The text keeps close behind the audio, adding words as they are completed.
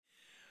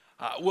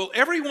Well,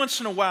 every once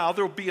in a while,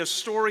 there will be a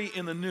story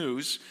in the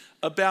news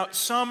about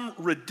some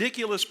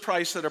ridiculous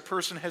price that a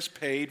person has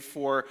paid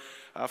for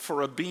a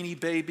Beanie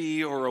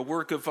Baby or a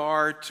work of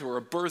art or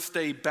a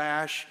birthday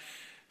bash.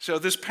 So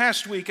this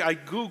past week, I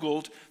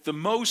Googled the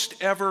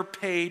most ever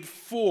paid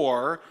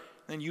for,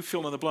 and you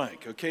fill in the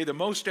blank, okay? The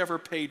most ever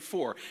paid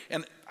for.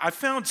 And I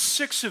found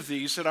 6 of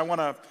these that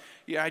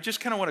I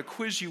just kind of want to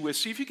quiz you with,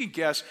 see if you can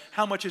guess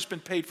how much has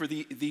been paid for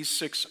these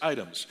 6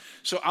 items.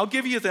 So I'll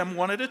give you them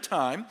one at a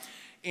time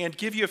and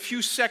give you a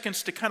few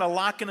seconds to kind of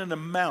lock in an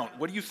amount.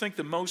 What do you think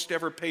the most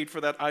ever paid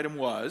for that item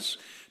was?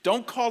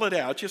 Don't call it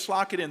out, just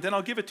lock it in. Then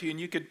I'll give it to you and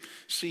you could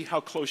see how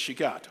close you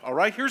got. All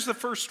right, here's the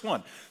first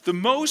one. The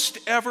most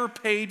ever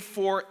paid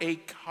for a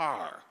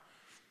car.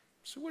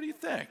 So what do you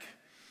think?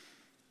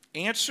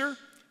 Answer,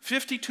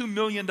 $52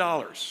 million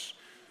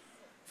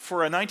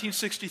for a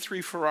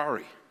 1963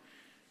 Ferrari.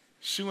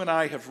 Sue and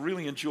I have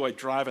really enjoyed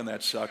driving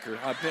that sucker.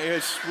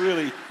 It's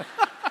really...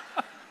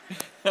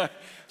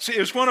 See, it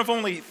was one of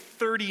only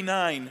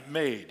 39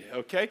 made,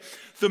 okay?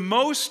 The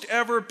most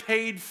ever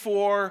paid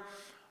for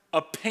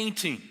a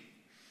painting.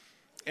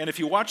 And if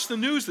you watch the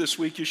news this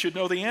week, you should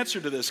know the answer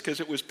to this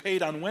because it was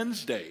paid on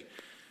Wednesday.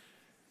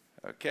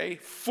 Okay,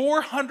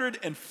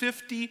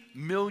 $450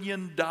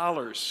 million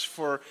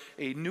for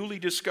a newly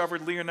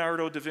discovered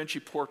Leonardo da Vinci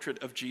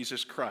portrait of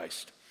Jesus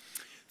Christ.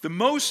 The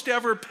most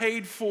ever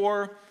paid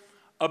for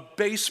a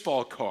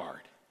baseball card.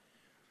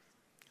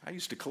 I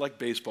used to collect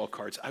baseball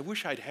cards. I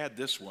wish I'd had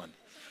this one.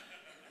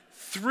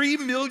 $3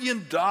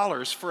 million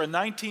for a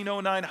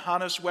 1909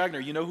 Hannes Wagner.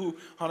 You know who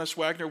Hannes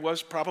Wagner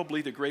was?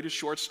 Probably the greatest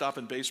shortstop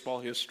in baseball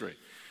history.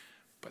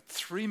 But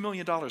 $3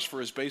 million for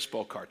his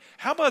baseball card.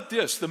 How about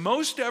this? The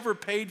most ever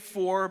paid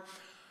for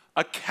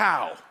a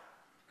cow.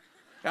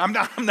 I'm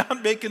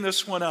not making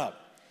this one up.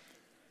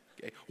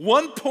 Okay.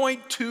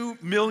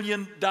 $1.2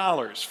 million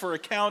for a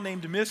cow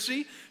named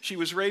Missy. She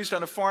was raised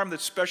on a farm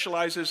that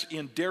specializes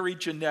in dairy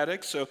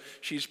genetics, so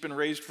she's been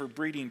raised for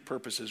breeding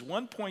purposes.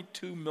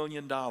 $1.2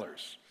 million.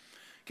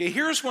 Okay,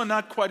 here's one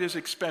not quite as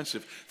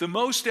expensive. The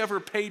most ever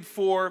paid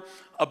for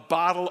a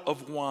bottle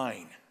of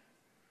wine.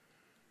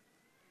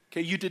 Okay,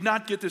 you did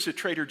not get this at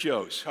Trader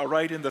Joe's, all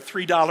right, in the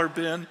 $3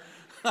 bin.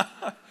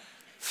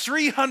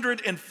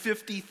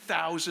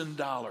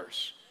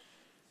 $350,000.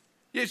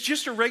 It's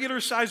just a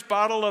regular-sized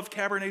bottle of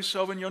Cabernet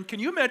Sauvignon. Can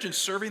you imagine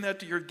serving that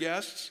to your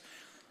guests?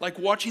 Like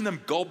watching them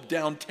gulp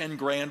down 10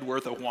 grand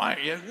worth of wine.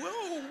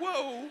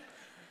 Whoa.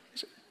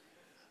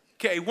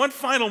 Okay, one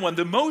final one.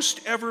 The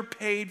most ever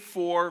paid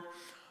for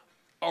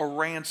a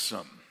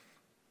ransom.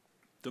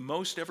 The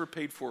most ever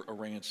paid for a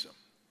ransom.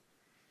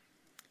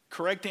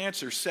 Correct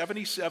answer,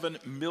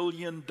 $77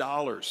 million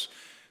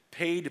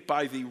paid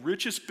by the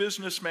richest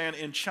businessman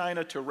in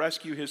China to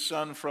rescue his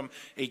son from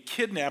a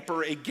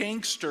kidnapper, a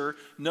gangster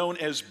known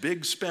as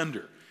Big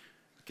Spender.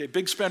 Okay,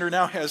 Big Spender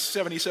now has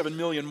 $77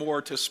 million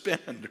more to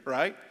spend,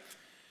 right?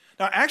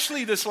 Now,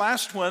 actually, this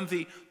last one,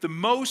 the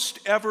most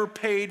ever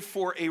paid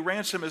for a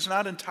ransom is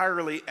not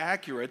entirely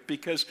accurate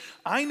because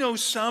I know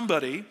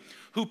somebody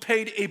who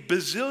paid a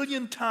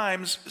bazillion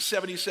times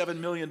 $77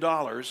 million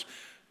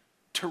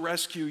to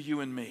rescue you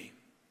and me.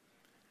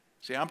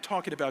 See, I'm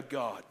talking about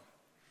God.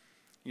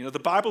 You know, the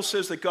Bible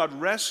says that God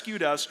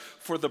rescued us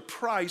for the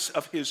price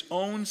of his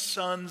own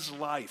son's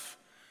life.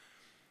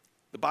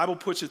 The Bible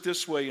puts it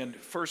this way in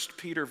 1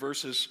 Peter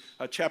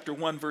chapter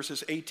 1,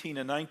 verses 18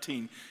 and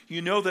 19.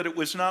 You know that it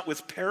was not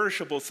with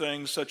perishable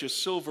things such as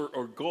silver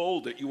or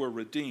gold that you were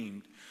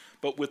redeemed,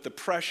 but with the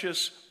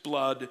precious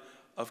blood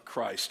of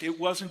Christ. It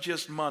wasn't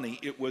just money,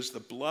 it was the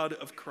blood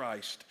of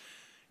Christ.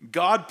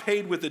 God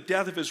paid with the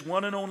death of his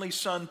one and only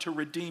son to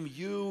redeem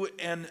you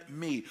and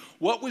me.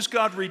 What was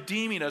God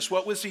redeeming us?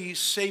 What was he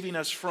saving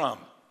us from?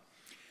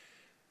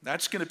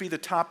 That's going to be the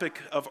topic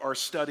of our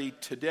study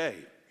today.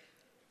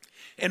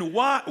 And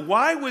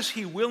why was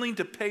he willing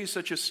to pay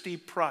such a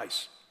steep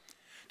price?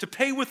 To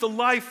pay with the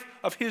life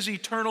of his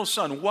eternal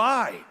son.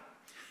 Why?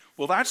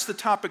 Well, that's the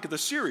topic of the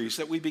series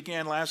that we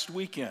began last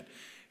weekend.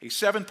 A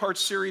 7-part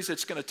series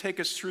that's going to take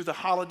us through the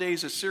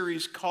holidays, a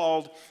series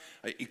called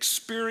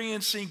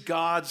Experiencing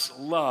God's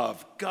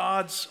Love.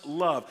 God's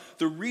love.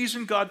 The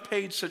reason God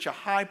paid such a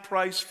high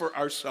price for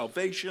our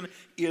salvation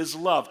is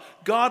love.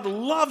 God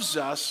loves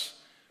us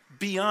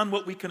beyond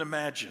what we can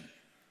imagine.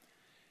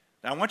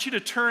 Now, I want you to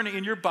turn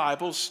in your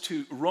Bibles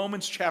to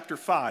Romans chapter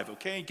 5,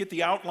 okay? Get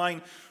the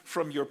outline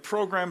from your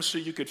program so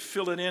you could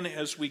fill it in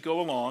as we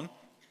go along.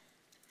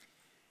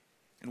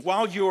 And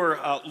while you're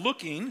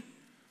looking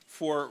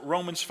for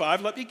Romans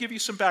 5, let me give you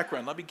some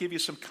background. Let me give you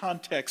some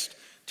context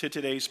to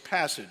today's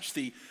passage.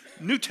 The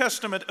New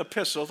Testament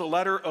epistle, the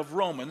letter of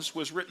Romans,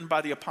 was written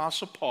by the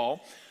Apostle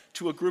Paul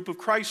to a group of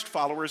Christ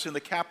followers in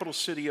the capital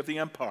city of the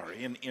empire,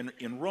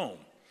 in Rome.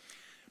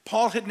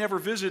 Paul had never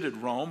visited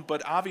Rome,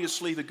 but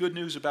obviously the good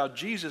news about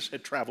Jesus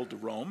had traveled to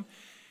Rome,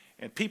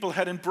 and people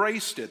had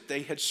embraced it.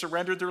 They had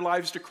surrendered their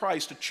lives to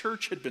Christ. A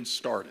church had been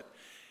started.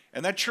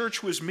 And that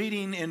church was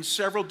meeting in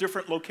several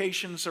different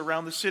locations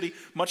around the city,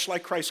 much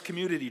like Christ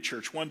Community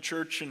Church, one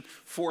church and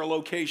 4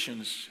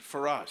 locations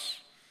for us.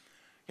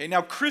 Okay,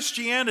 now,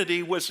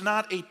 Christianity was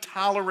not a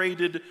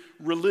tolerated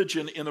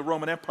religion in the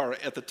Roman Empire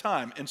at the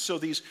time. And so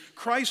these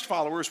Christ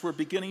followers were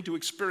beginning to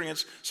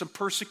experience some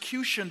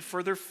persecution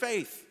for their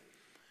faith.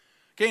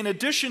 Okay, in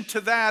addition to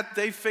that,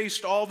 they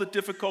faced all the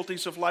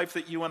difficulties of life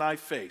that you and I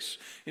face.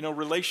 You know,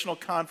 relational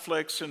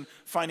conflicts and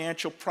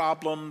financial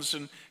problems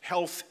and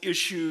health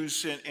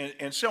issues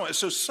and so on.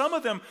 So some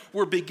of them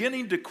were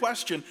beginning to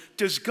question,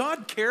 does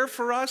God care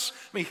for us?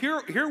 I mean,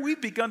 here we've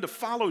begun to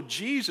follow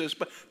Jesus,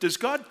 but does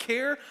God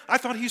care? I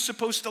thought he's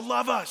supposed to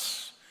love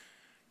us.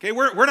 Okay,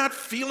 we're not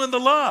feeling the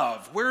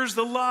love. Where's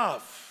the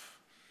love?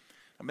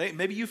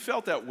 Maybe you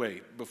felt that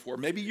way before.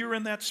 Maybe you're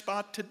in that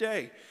spot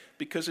today.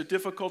 Because of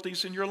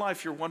difficulties in your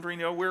life, you're wondering,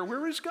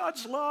 where is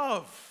God's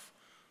love?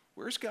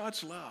 Where's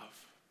God's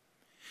love?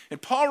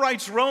 And Paul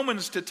writes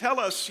Romans to tell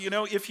us,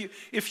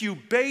 if you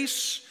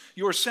base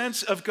your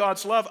sense of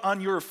God's love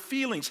on your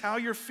feelings, how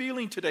you're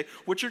feeling today,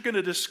 what you're going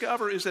to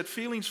discover is that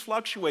feelings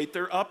fluctuate.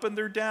 They're up and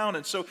they're down.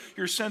 And so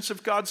your sense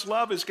of God's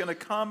love is going to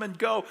come and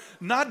go.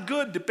 Not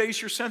good to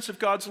base your sense of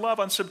God's love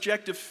on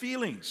subjective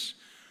feelings.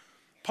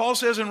 Paul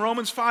says in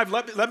Romans 5,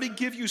 let me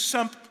give you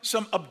some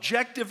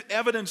objective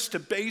evidence to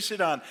base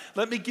it on.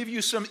 Let me give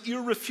you some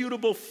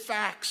irrefutable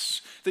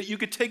facts that you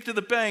could take to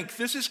the bank.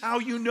 This is how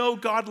you know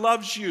God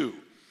loves you.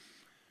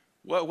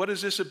 What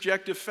is this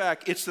objective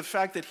fact? It's the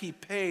fact that he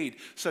paid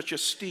such a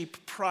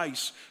steep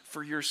price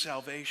for your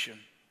salvation.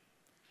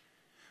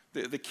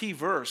 The key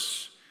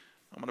verse,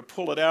 I'm going to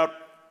pull it out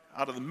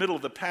of the middle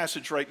of the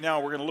passage right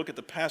now. We're going to look at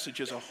the passage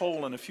as a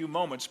whole in a few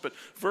moments. But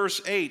verse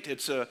 8,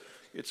 it's a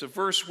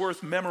verse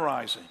worth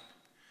memorizing.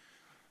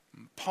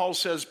 Paul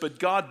says, but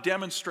God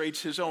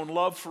demonstrates his own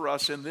love for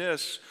us in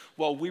this: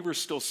 while we were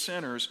still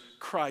sinners,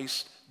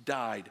 Christ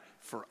died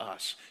for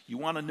us. You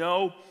want to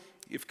know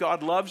if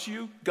God loves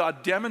you?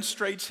 God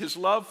demonstrates his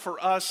love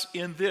for us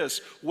in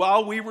this: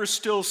 while we were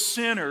still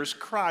sinners,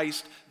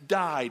 Christ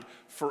died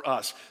for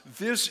us.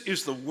 This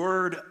is the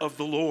word of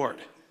the Lord.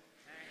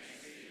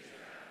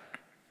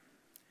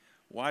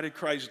 Why did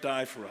Christ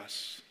die for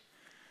us?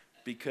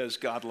 Because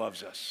God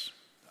loves us.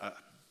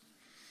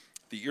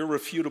 The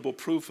irrefutable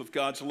proof of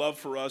God's love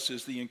for us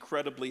is the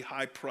incredibly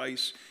high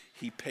price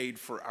he paid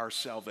for our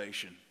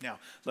salvation. Now,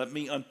 let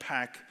me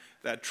unpack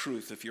that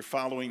truth. If you're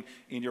following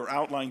in your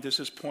outline, this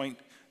is point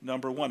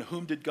number one.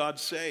 Whom did God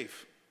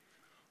save?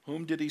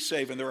 Whom did he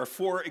save? And there are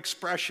four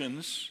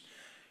expressions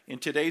in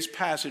today's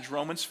passage,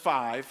 Romans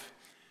 5,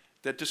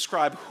 that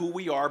describe who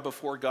we are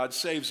before God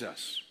saves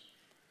us.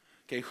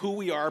 Okay, who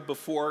we are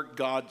before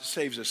God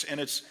saves us. And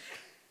it's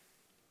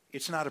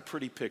not a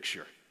pretty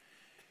picture.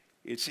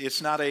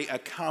 It's not a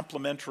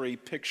complimentary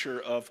picture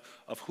of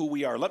who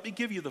we are. Let me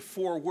give you the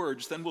four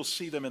words, then we'll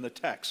see them in the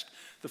text.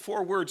 The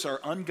four words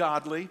are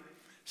ungodly,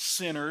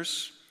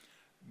 sinners,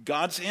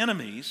 God's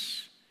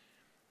enemies,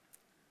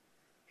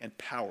 and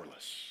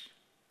powerless.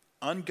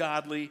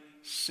 Ungodly,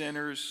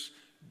 sinners,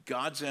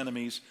 God's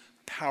enemies,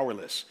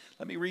 powerless.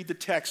 Let me read the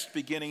text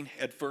beginning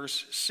at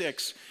verse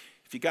 6.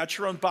 If you got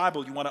your own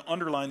Bible, you want to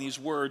underline these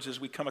words as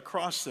we come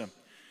across them.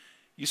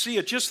 You see,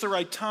 at just the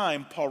right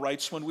time, Paul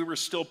writes, when we were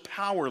still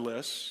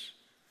powerless,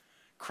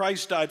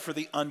 Christ died for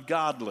the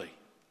ungodly.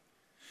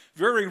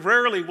 Very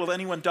rarely will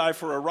anyone die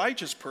for a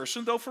righteous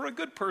person, though for a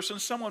good person,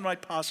 someone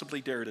might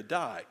possibly dare to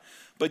die.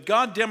 But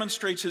God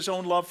demonstrates his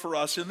own love for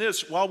us in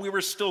this: while we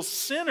were still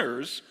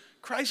sinners,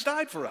 Christ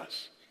died for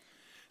us.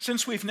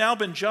 Since we've now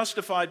been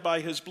justified by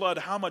his blood,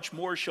 how much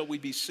more shall we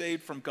be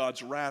saved from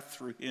God's wrath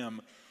through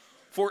him?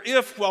 For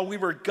if, while we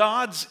were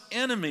God's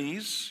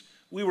enemies,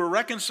 we were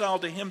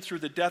reconciled to him through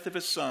the death of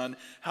his Son,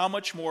 how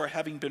much more,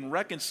 having been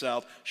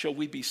reconciled, shall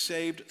we be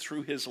saved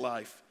through his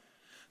life?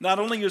 Not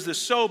only is this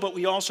so, but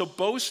we also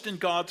boast in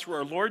God through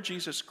our Lord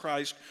Jesus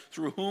Christ,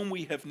 through whom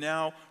we have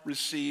now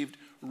received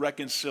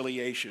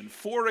reconciliation.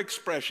 Four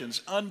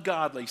expressions: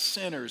 ungodly,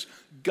 sinners,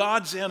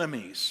 God's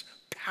enemies,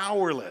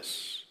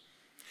 powerless.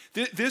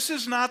 This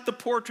is not the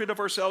portrait of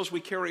ourselves we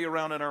carry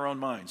around in our own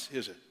minds,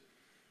 is it?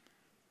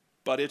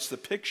 But it's the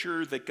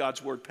picture that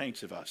God's word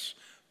paints of us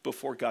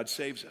before God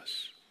saves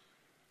us.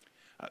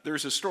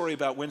 There's a story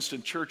about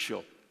Winston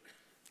Churchill.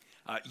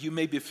 You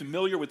may be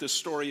familiar with this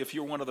story if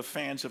you're one of the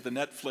fans of the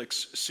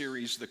Netflix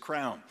series The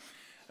Crown,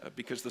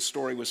 because the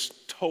story was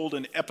told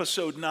in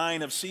episode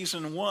 9 of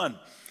season 1.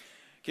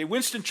 Okay,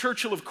 Winston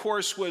Churchill, of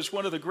course, was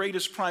one of the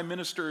greatest prime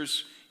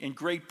ministers in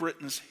Great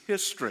Britain's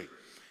history.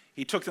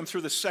 He took them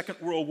through the Second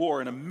World War,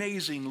 an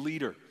amazing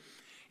leader.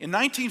 In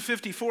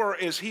 1954,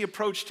 as he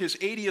approached his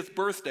 80th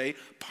birthday,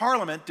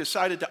 Parliament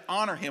decided to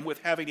honor him with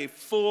having a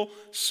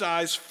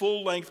full-size,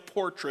 full-length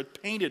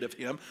portrait painted of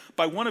him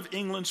by one of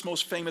England's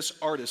most famous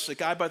artists, a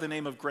guy by the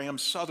name of Graham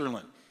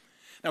Sutherland.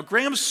 Now,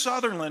 Graham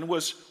Sutherland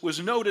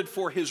was noted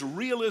for his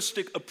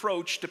realistic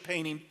approach to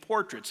painting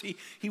portraits.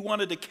 He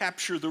wanted to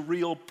capture the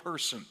real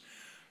person.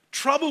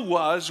 Trouble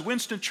was,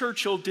 Winston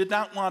Churchill did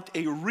not want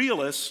a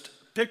realist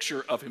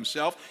picture of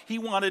himself. He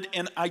wanted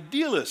an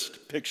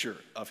idealist picture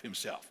of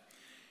himself.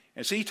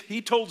 And so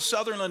he told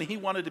Sutherland he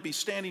wanted to be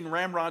standing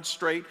ramrod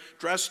straight,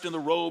 dressed in the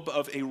robe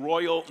of a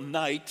royal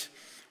knight,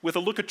 with a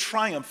look of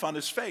triumph on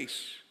his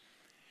face.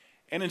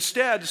 And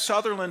instead,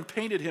 Sutherland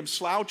painted him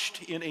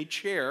slouched in a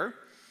chair,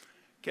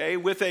 okay,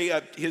 with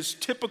his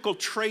typical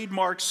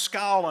trademark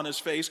scowl on his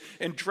face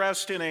and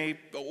dressed in an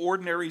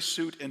ordinary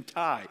suit and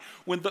tie.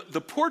 When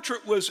the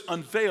portrait was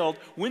unveiled,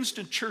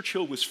 Winston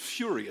Churchill was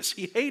furious.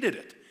 He hated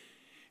it.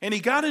 And he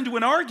got into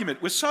an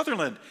argument with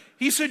Sutherland.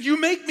 He said, "You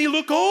make me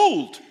look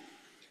old."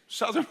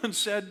 Sutherland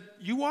said,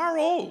 "You are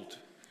old,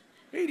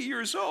 80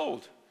 years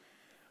old."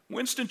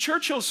 Winston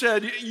Churchill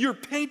said, "You're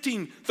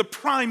painting the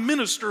Prime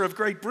Minister of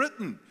Great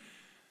Britain."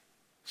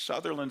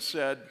 Sutherland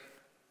said,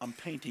 "I'm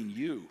painting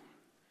you.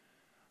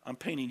 I'm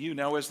painting you."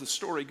 Now, as the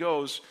story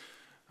goes,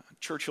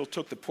 Churchill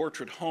took the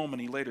portrait home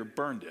and he later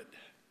burned it.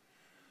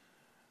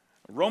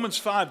 Romans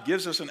 5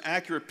 gives us an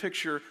accurate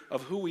picture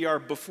of who we are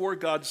before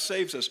God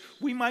saves us.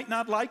 We might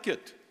not like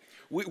it.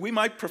 We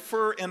might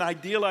prefer an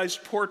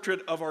idealized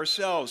portrait of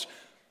ourselves.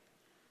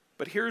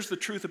 But here's the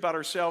truth about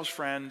ourselves,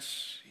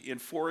 friends, in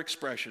 4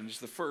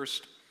 expressions. The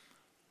first,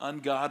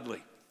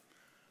 ungodly.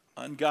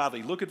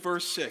 Ungodly. Look at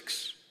verse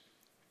 6.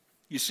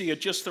 You see,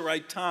 at just the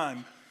right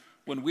time,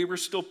 when we were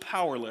still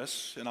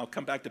powerless, and I'll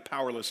come back to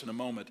powerless in a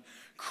moment,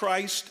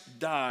 Christ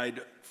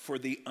died for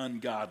the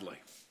ungodly.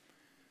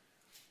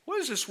 What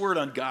does this word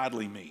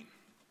ungodly mean?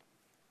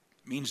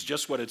 It means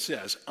just what it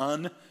says,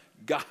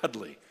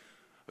 ungodly.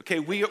 Okay,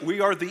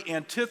 we are the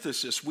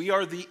antithesis. We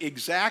are the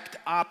exact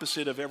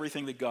opposite of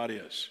everything that God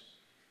is.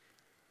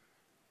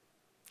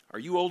 Are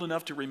you old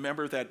enough to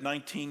remember that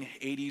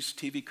 1980s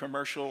TV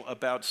commercial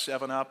about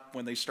 7-Up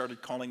when they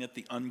started calling it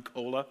the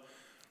Uncola?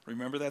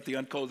 Remember that, the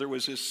Uncola? There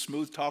was this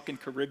smooth-talking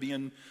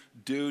Caribbean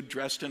dude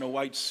dressed in a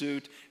white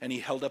suit, and he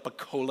held up a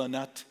cola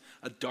nut,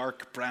 a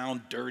dark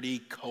brown, dirty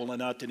cola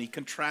nut, and he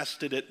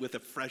contrasted it with a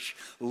fresh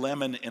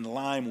lemon and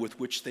lime with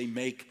which they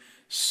make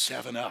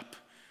 7-Up.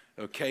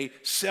 Okay?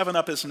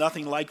 7-Up is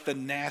nothing like the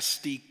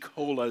nasty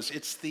colas.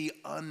 It's the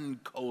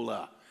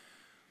Uncola.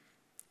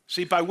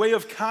 See, by way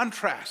of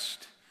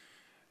contrast,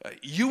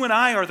 you and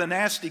I are the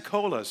nasty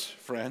colas,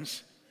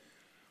 friends.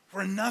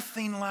 We're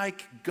nothing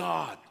like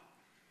God.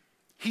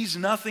 He's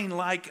nothing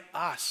like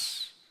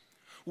us.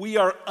 We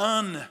are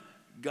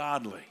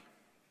ungodly.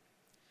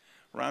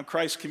 Around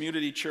Christ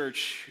Community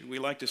Church, we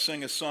like to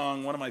sing a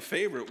song, one of my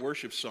favorite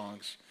worship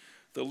songs.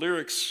 The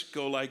lyrics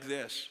go like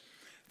this: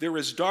 "There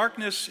is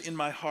darkness in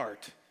my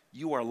heart,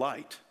 you are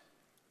light.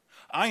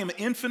 I am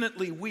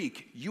infinitely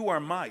weak, you are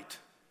might.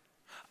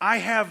 I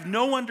have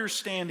no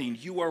understanding,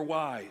 you are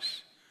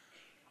wise.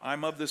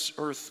 I'm of this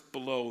earth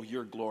below,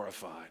 you're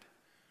glorified."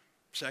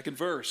 Second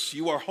verse,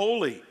 "You are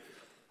holy,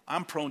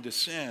 I'm prone to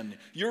sin.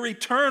 You're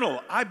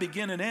eternal, I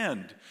begin and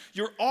end.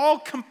 You're all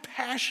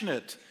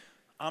compassionate,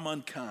 I'm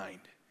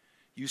unkind.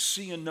 You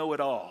see and know it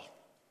all,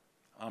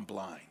 I'm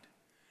blind."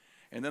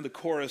 And then the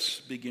chorus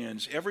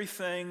begins,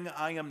 "Everything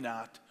I am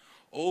not,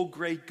 oh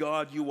great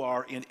God you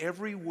are. In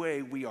every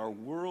way we are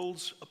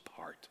worlds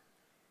apart."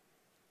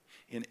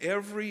 In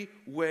every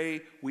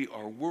way we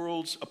are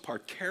worlds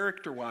apart.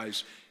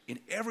 Character-wise, in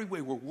every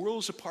way we're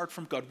worlds apart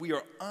from God. We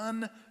are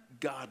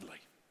ungodly.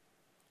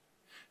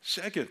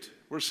 Second,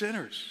 we're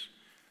sinners.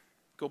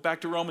 Go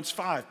back to Romans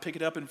 5. Pick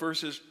it up in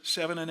verses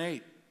 7 and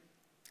 8.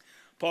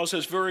 Paul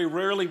says, "Very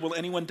rarely will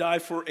anyone die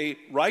for a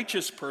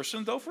righteous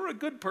person, though for a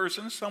good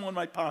person someone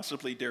might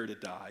possibly dare to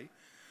die.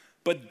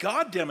 But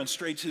God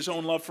demonstrates his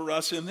own love for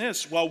us in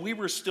this: while we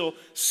were still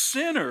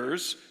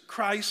sinners,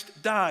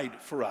 Christ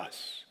died for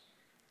us."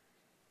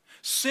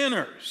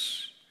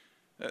 Sinners.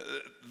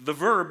 The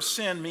verb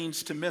sin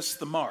means to miss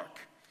the mark.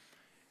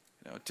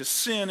 To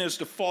sin is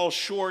to fall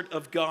short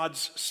of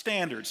God's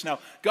standards. Now,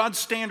 God's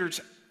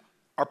standards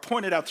are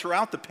pointed out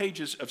throughout the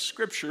pages of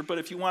Scripture, but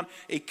if you want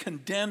a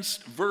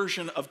condensed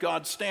version of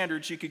God's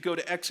standards, you could go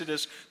to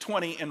Exodus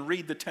 20 and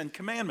read the 10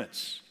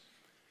 Commandments.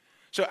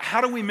 So how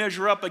do we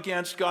measure up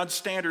against God's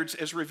standards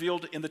as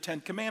revealed in the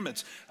 10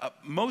 Commandments?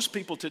 Most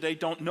people today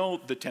don't know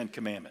the 10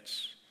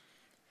 Commandments.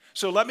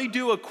 So let me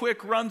do a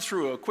quick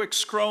run-through, a quick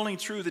scrolling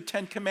through the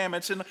 10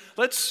 Commandments, and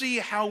let's see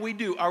how we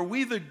do. Are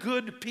we the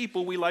good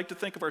people we like to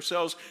think of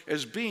ourselves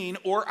as being,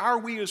 or are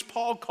we, as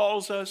Paul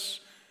calls us,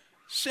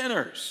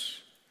 sinners?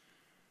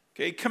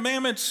 Okay,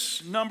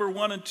 Commandments number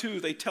 1 and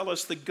 2, they tell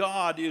us that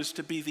God is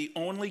to be the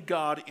only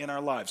God in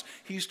our lives.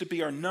 He's to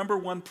be our number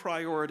one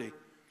priority.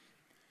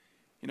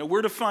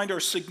 We're to find our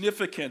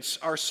significance,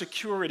 our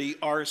security,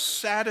 our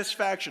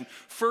satisfaction,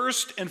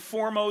 first and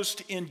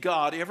foremost in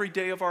God every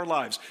day of our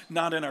lives,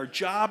 not in our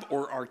job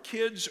or our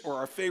kids or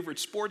our favorite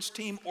sports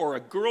team or a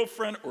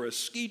girlfriend or a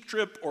ski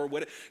trip or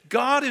what.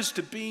 God is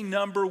to be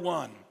number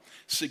one.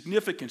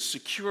 Significance,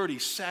 security,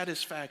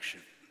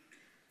 satisfaction.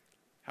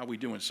 How are we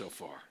doing so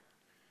far?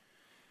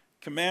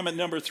 Commandment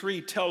number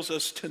 3 tells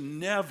us to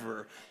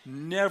never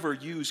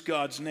use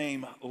God's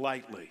name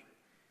lightly.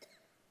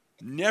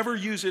 Never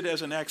use it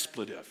as an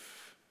expletive.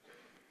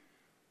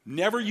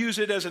 Never use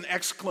it as an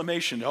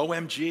exclamation,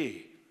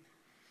 OMG.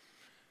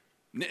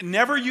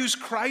 Never use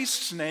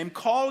Christ's name,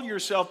 call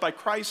yourself by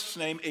Christ's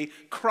name a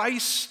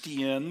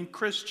Christian,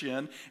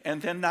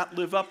 and then not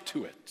live up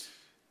to it.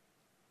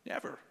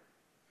 Never.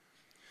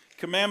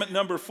 Commandment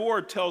number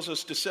 4 tells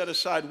us to set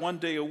aside one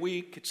day a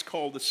week. It's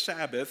called the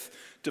Sabbath,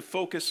 to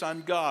focus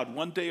on God.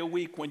 One day a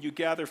week when you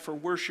gather for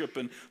worship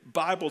and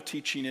Bible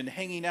teaching and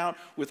hanging out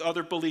with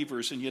other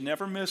believers, and you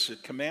never miss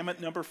it. Commandment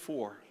number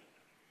 4.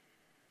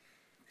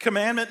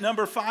 Commandment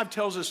number 5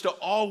 tells us to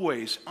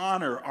always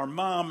honor our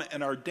mom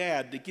and our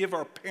dad, to give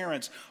our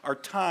parents our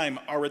time,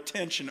 our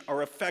attention,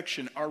 our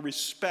affection, our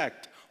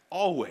respect,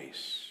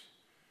 always.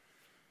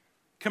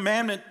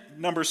 Commandment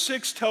number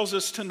 6 tells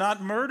us to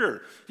not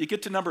murder. You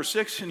get to number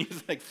 6 and you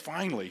think,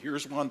 finally,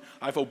 here's one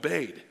I've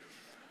obeyed.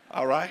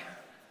 All right?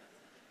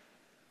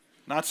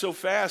 Not so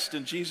fast.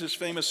 In Jesus'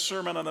 famous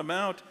Sermon on the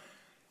Mount,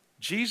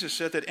 Jesus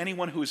said that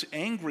anyone who is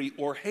angry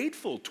or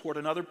hateful toward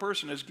another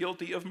person is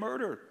guilty of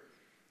murder.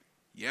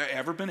 Yeah,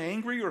 ever been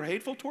angry or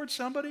hateful towards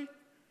somebody?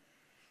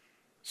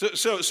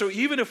 So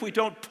even if we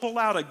don't pull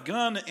out a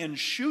gun and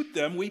shoot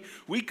them,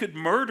 we could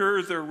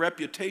murder their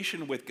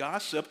reputation with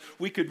gossip.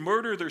 We could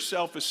murder their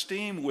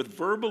self-esteem with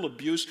verbal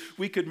abuse.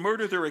 We could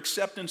murder their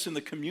acceptance in the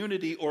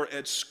community or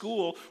at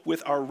school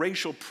with our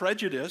racial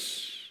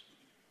prejudice.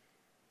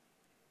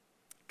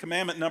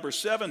 Commandment number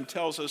 7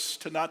 tells us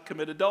to not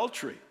commit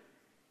adultery.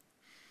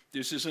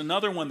 This is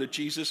another one that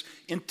Jesus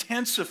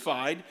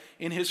intensified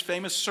in his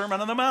famous Sermon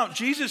on the Mount.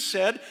 Jesus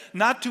said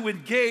not to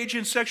engage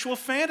in sexual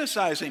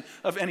fantasizing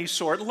of any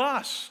sort,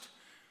 lust.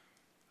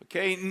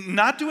 Okay,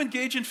 not to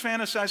engage in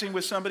fantasizing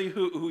with somebody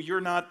who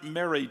you're not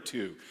married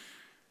to.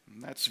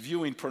 That's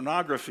viewing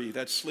pornography,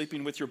 that's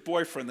sleeping with your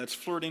boyfriend, that's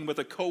flirting with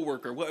a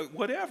coworker,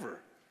 whatever.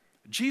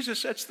 Jesus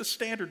sets the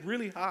standard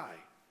really high.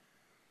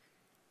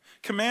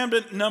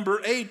 Commandment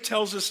number 8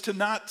 tells us to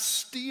not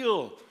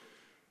steal.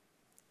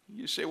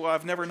 You say, well,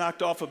 I've never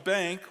knocked off a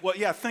bank. Well,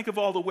 yeah, think of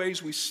all the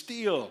ways we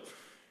steal.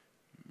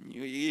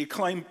 You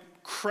claim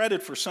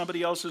credit for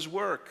somebody else's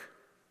work.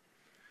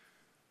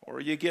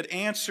 Or you get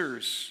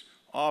answers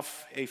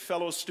off a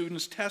fellow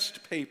student's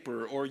test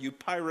paper. Or you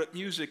pirate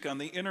music on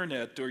the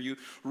internet. Or you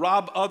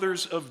rob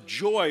others of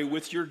joy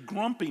with your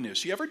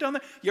grumpiness. You ever done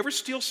that? You ever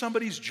steal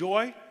somebody's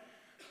joy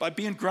by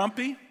being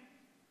grumpy?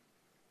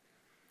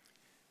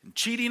 And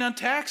cheating on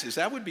taxes,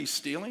 that would be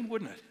stealing,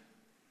 wouldn't it?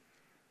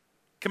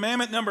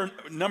 Commandment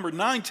number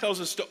 9 tells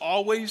us to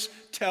always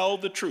tell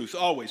the truth,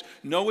 always.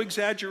 No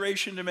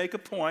exaggeration to make a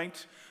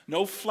point,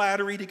 no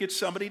flattery to get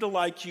somebody to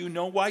like you,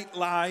 no white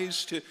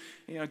lies to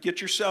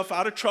get yourself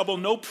out of trouble,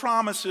 no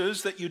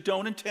promises that you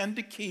don't intend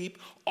to keep,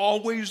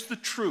 always the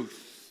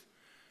truth.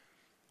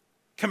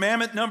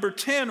 Commandment number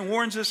 10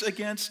 warns us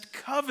against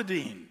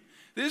coveting.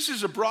 This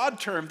is a broad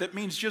term that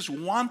means just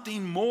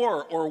wanting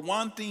more or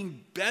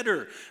wanting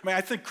better. I mean, I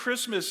think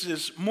Christmas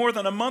is more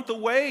than a month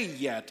away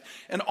yet,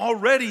 and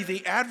already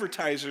the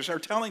advertisers are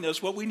telling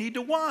us what we need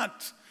to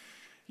want,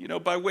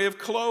 by way of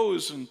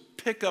clothes and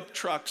pickup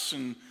trucks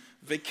and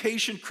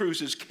vacation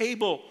cruises,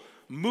 cable,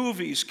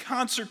 movies,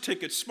 concert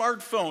tickets,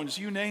 smartphones,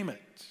 you name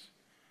it.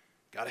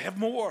 Got to have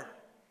more.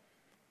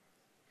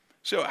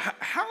 So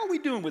how are we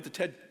doing with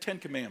the Ten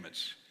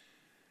Commandments?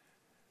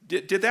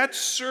 Did that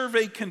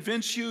survey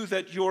convince you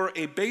that you're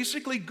a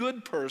basically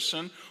good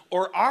person,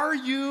 or are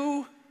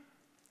you,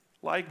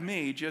 like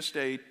me, just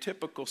a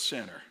typical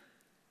sinner?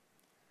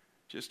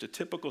 Just a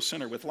typical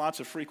sinner with lots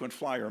of frequent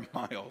flyer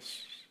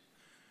miles.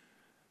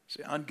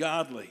 See,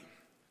 ungodly,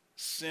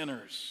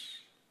 sinners.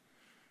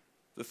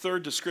 The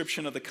third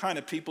description of the kind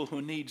of people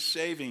who need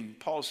saving,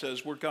 Paul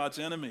says, we're God's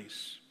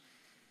enemies.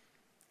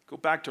 Go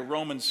back to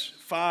Romans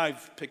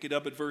 5, pick it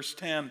up at verse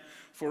 10.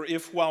 For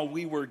if while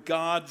we were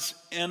God's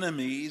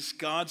enemies,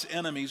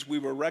 we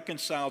were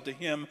reconciled to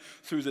him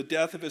through the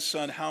death of his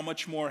son, how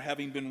much more,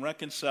 having been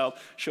reconciled,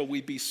 shall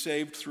we be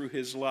saved through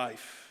his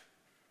life?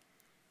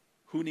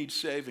 Who needs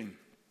saving?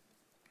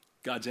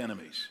 God's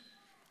enemies.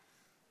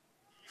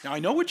 Now, I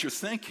know what you're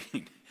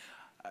thinking.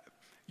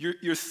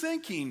 You're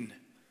thinking,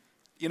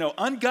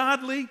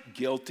 ungodly,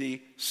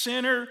 guilty,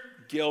 sinner,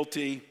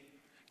 guilty,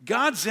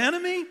 God's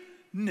enemy?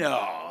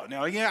 No,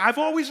 yeah, I've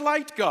always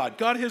liked God.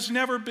 God has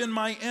never been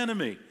my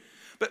enemy.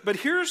 But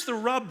here's the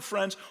rub,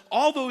 friends.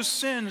 All those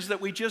sins that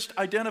we just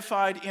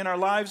identified in our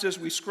lives as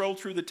we scroll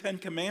through the Ten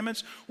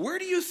Commandments, where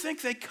do you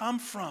think they come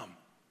from?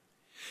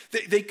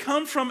 They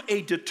come from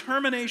a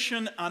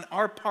determination on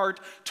our part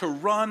to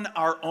run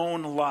our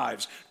own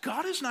lives.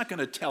 God is not going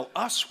to tell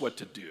us what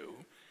to do.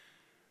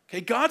 Okay,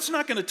 God's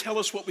not going to tell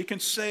us what we can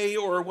say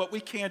or what we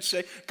can't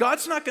say.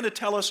 God's not going to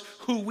tell us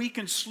who we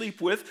can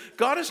sleep with.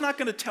 God is not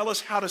going to tell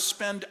us how to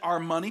spend our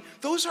money.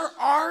 Those are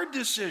our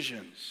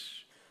decisions.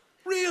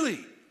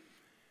 Really.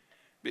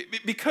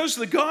 Because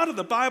the God of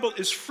the Bible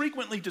is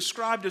frequently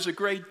described as a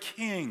great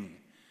king.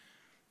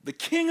 The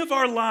king of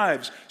our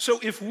lives. So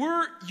if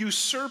we're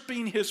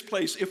usurping his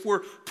place, if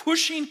we're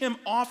pushing him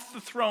off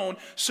the throne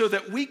so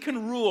that we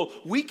can rule,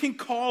 we can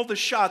call the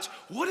shots,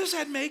 what does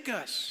that make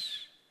us?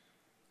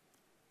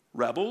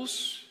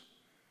 Rebels,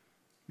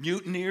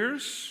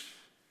 mutineers,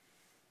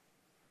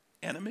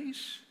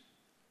 enemies.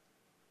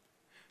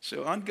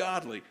 So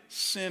ungodly,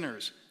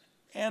 sinners,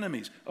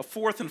 enemies. A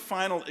fourth and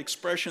final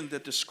expression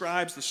that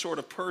describes the sort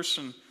of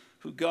person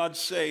who God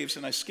saves,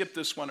 and I skipped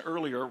this one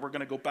earlier, we're going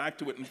to go back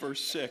to it in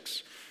verse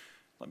 6.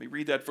 Let me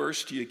read that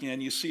verse to you again.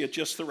 You see, at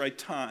just the right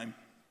time,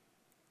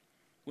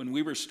 when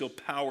we were still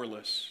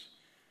powerless,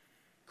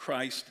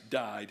 Christ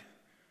died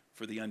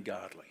for the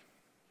ungodly.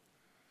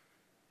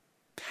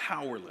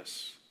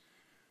 Powerless.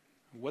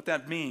 What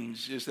that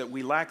means is that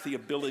we lack the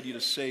ability to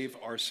save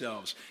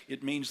ourselves.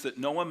 It means that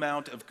no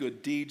amount of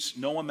good deeds,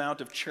 no amount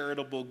of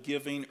charitable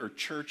giving or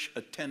church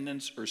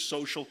attendance or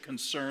social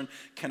concern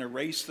can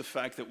erase the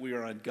fact that we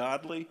are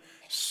ungodly,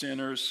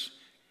 sinners,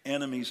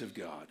 enemies of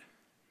God.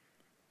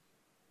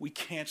 We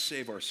can't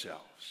save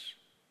ourselves.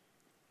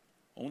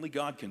 Only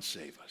God can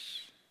save us.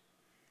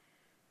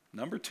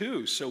 Number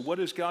two, so what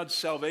does God's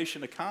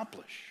salvation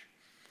accomplish?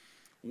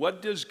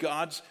 What does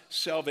God's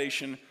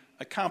salvation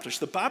accomplish?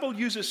 The Bible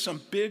uses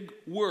some big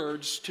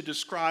words to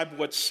describe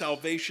what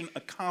salvation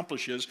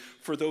accomplishes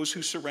for those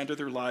who surrender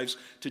their lives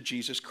to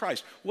Jesus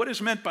Christ. What is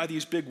meant by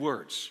these big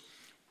words?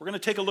 We're going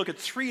to take a look at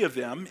three of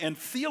them, and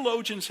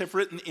theologians have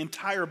written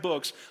entire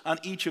books on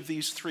each of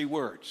these three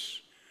words.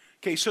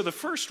 Okay, so the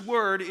first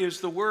word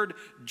is the word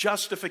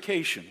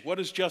justification. What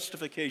does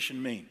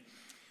justification mean?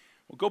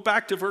 We'll go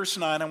back to verse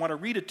 9. I want to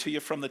read it to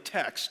you from the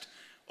text.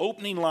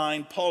 Opening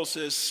line, Paul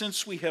says,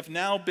 since we have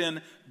now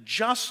been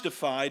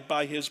justified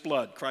by his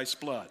blood, Christ's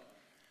blood.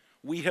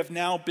 We have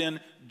now been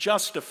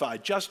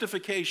justified.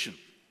 Justification.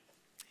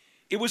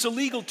 It was a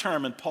legal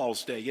term in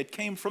Paul's day. It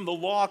came from the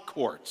law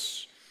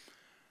courts.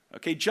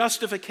 Okay,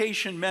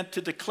 justification meant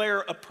to declare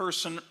a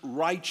person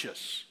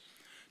righteous.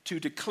 To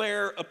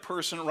declare a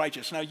person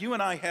righteous. Now, you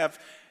and I have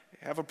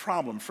a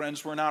problem,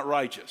 friends. We're not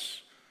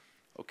righteous.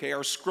 Okay,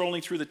 our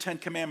scrolling through the Ten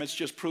Commandments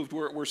just proved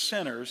we're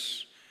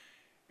sinners.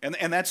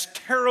 And that's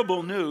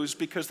terrible news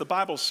because the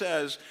Bible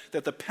says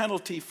that the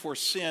penalty for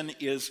sin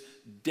is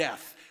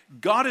death.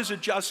 God is a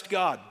just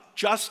God.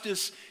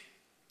 Justice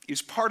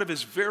is part of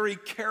his very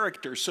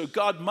character. So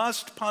God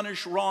must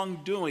punish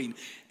wrongdoing.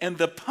 And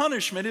the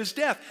punishment is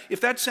death.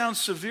 If that sounds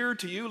severe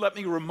to you, let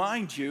me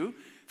remind you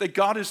that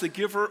God is the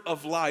giver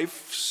of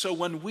life. So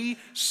when we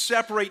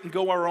separate and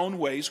go our own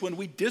ways, when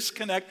we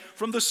disconnect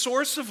from the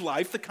source of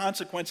life, the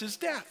consequence is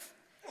death.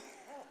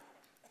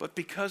 But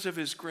because of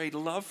his great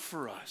love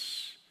for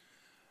us,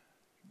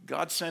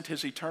 God sent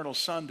his eternal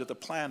Son to the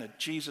planet.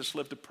 Jesus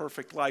lived a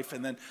perfect life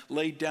and then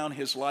laid down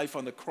his life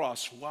on the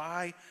cross.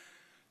 Why?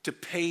 To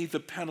pay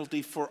the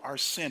penalty for our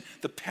sin.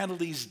 The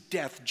penalty's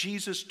death.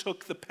 Jesus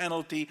took the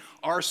penalty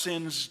our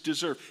sins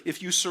deserve.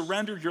 If you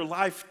surrender your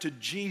life to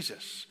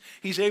Jesus,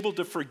 he's able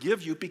to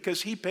forgive you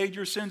because he paid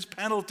your sin's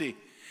penalty.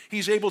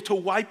 He's able to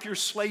wipe your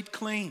slate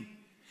clean.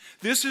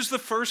 This is the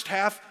first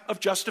half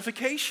of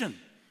justification.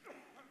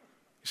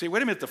 You say,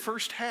 wait a minute, the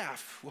first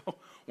half? Well,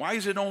 why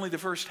is it only the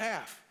first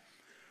half?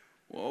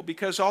 Well,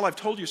 because all I've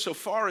told you so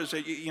far is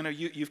that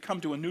you've come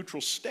to a neutral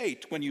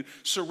state. When you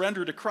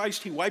surrender to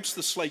Christ, he wipes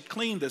the slate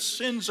clean. The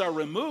sins are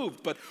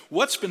removed. But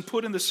what's been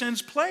put in the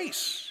sin's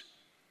place?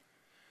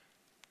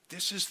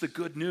 This is the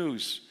good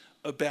news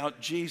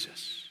about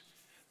Jesus.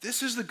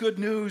 This is the good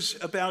news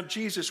about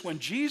Jesus. When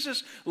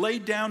Jesus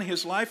laid down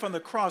his life on the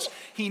cross,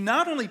 he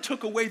not only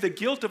took away the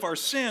guilt of our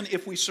sin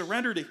if we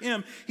surrender to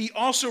him, he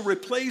also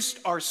replaced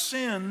our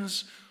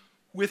sins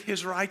with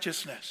his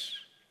righteousness.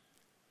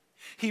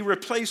 He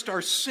replaced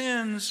our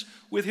sins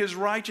with his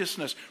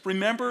righteousness.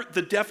 Remember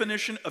the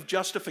definition of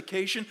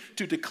justification?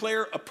 To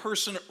declare a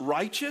person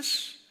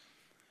righteous?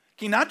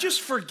 He not just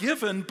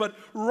forgiven, but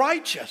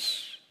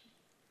righteous.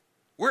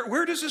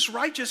 Where does this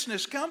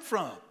righteousness come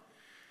from?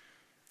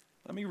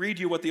 Let me read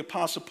you what the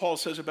Apostle Paul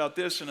says about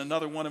this in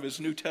another one of his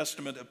New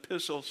Testament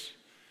epistles.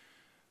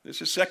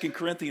 This is 2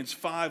 Corinthians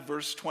 5,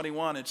 verse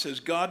 21. It says,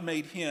 God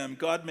made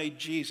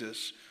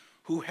Jesus,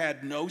 who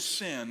had no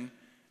sin,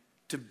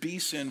 to be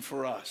sin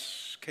for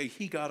us. Okay,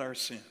 he got our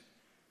sin.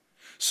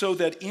 So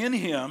that in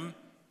him,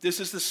 this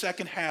is the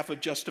second half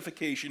of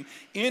justification,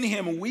 in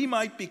him we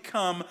might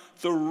become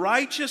the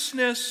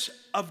righteousness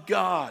of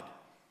God.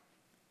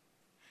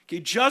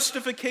 Okay,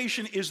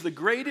 justification is the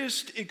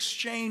greatest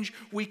exchange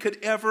we could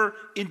ever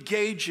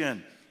engage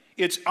in.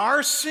 It's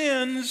our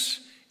sins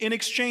in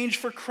exchange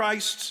for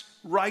Christ's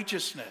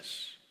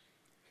righteousness.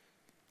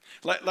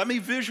 Let me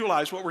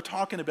visualize what we're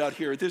talking about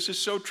here. This is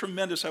so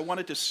tremendous. I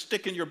want it to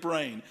stick in your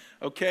brain,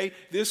 okay?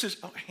 This is,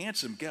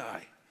 handsome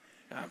guy.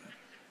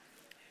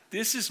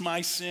 This is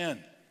my sin,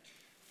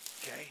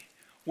 okay?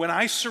 When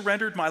I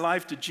surrendered my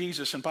life to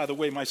Jesus, and by the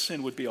way, my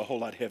sin would be a whole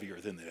lot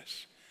heavier than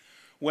this.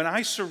 When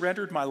I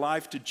surrendered my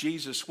life to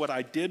Jesus, what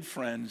I did,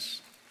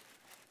 friends,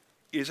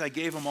 is I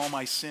gave him all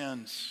my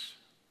sins.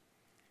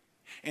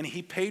 And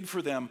he paid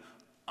for them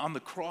on the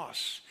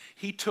cross.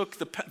 He took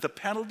the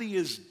penalty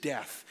is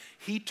death.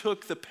 He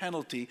took the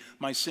penalty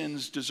my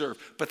sins deserve.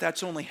 But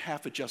that's only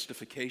half of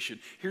justification.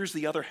 Here's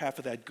the other half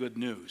of that good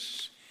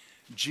news.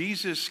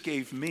 Jesus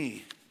gave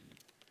me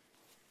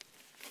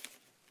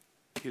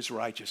his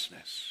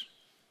righteousness.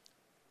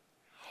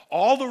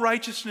 All the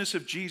righteousness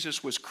of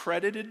Jesus was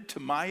credited to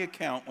my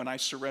account when I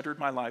surrendered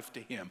my life to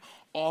him.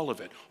 All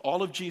of it.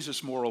 All of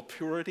Jesus' moral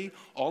purity,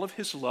 all of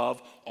his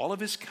love, all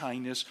of his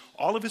kindness,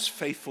 all of his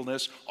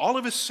faithfulness, all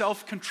of his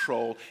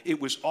self-control.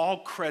 It was all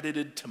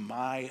credited to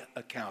my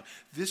account.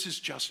 This is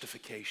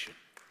justification.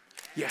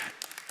 Yeah.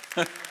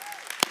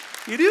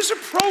 It is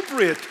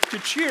appropriate to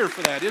cheer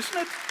for that, isn't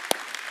it?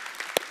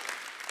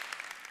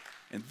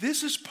 And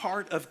this is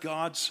part of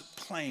God's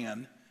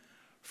plan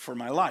for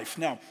my life.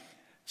 Now,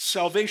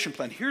 salvation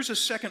plan. Here's a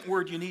second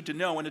word you need to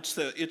know, and it's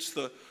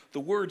the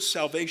word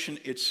salvation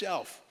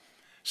itself.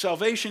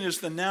 Salvation is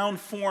the noun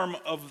form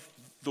of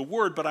the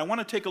word, but I want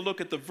to take a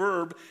look at the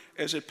verb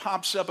as it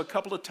pops up a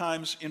couple of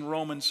times in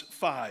Romans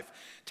 5.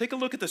 Take a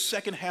look at the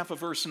second half of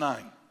verse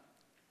 9.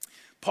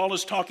 Paul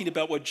is talking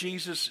about what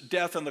Jesus'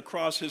 death on the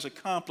cross has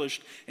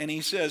accomplished, and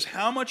he says,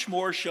 how much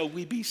more shall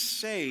we be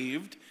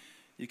saved?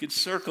 You can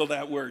circle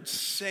that word,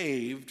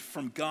 saved,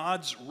 from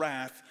God's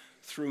wrath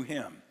through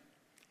him.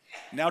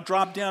 Now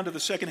drop down to the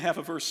second half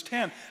of verse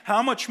 10.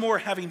 How much more,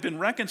 having been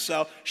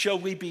reconciled, shall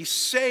we be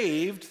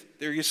saved?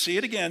 There you see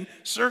it again,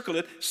 circle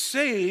it,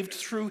 saved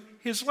through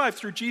his life,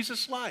 through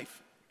Jesus'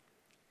 life.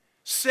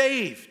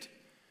 Saved.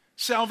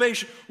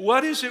 Salvation.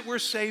 What is it we're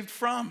saved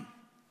from?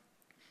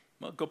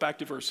 Well, go back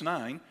to verse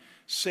 9.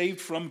 Saved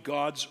from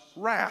God's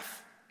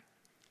wrath.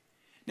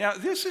 Now,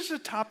 this is a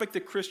topic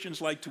that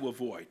Christians like to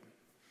avoid.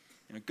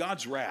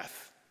 God's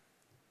wrath,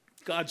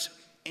 God's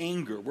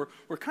anger.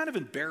 We're kind of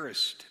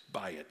embarrassed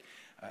by it.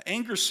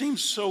 Anger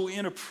seems so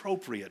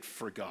inappropriate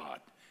for God.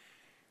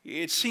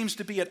 It seems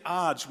to be at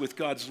odds with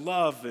God's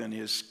love and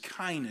his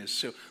kindness.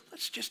 So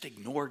let's just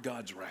ignore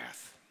God's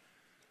wrath.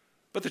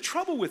 But the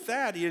trouble with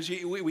that is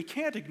we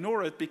can't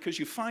ignore it because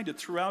you find it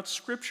throughout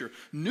Scripture,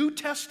 New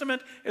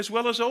Testament as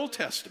well as Old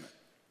Testament.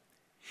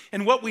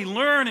 And what we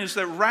learn is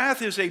that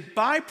wrath is a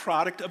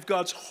byproduct of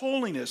God's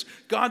holiness,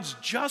 God's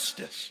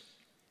justice.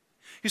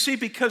 You see,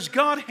 because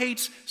God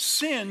hates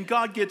sin,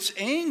 God gets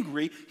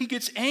angry. He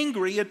gets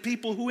angry at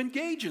people who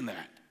engage in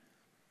that.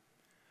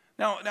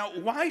 Now,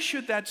 why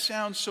should that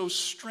sound so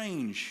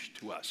strange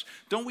to us?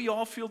 Don't we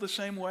all feel the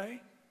same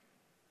way?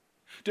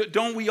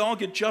 Don't we all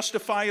get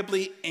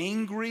justifiably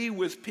angry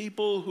with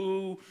people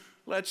who,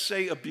 let's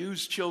say,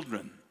 abuse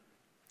children?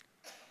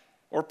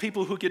 Or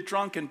people who get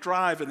drunk and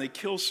drive and they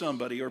kill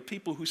somebody, or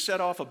people who set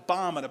off a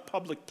bomb at a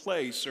public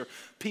place, or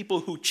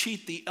people who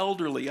cheat the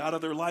elderly out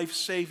of their life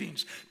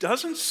savings.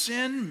 Doesn't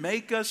sin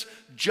make us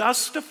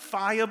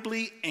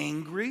justifiably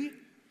angry?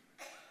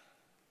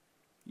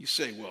 You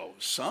say, well,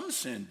 some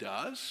sin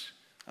does.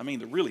 I mean,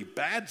 the really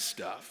bad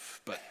stuff,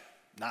 but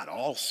not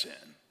all sin.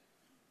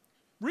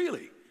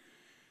 Really?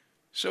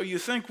 So you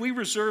think we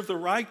reserve the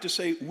right to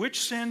say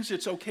which sins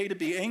it's okay to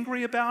be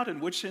angry about and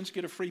which sins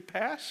get a free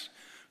pass?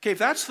 Okay, if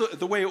that's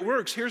the way it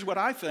works, here's what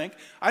I think.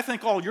 I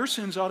think all your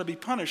sins ought to be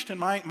punished and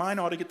mine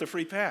ought to get the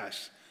free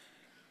pass.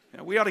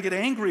 We ought to get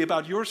angry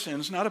about your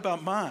sins, not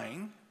about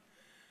mine.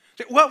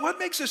 Well, what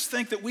makes us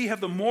think that we have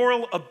the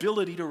moral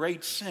ability to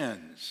rate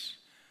sins?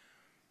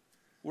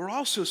 We're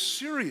also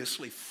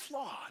seriously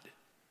flawed.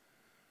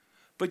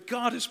 But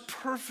God is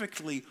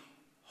perfectly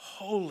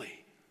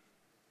holy,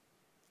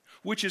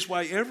 which is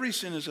why every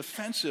sin is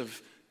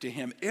offensive to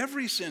him.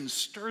 Every sin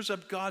stirs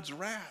up God's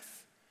wrath.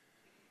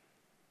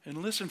 And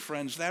listen,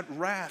 friends, that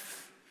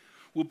wrath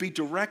will be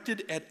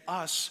directed at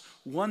us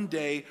one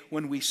day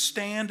when we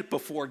stand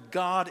before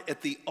God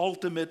at the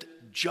ultimate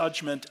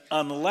judgment,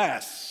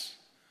 unless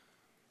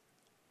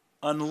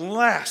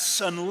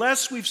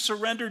we've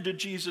surrendered to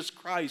Jesus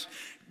Christ.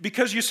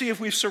 Because you see, if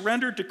we've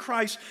surrendered to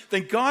Christ,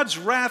 then God's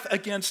wrath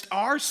against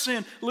our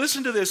sin,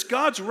 listen to this,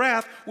 God's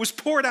wrath was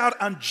poured out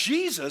on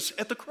Jesus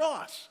at the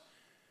cross.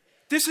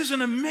 This is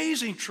an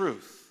amazing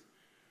truth.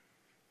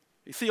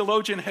 A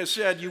theologian has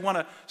said, you want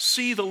to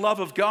see the love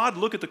of God?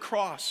 Look at the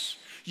cross.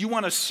 You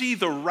want to see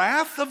the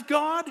wrath of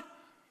God?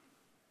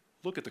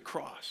 Look at the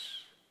cross.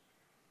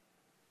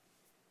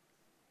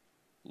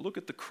 Look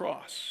at the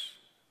cross.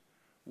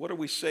 What are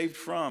we saved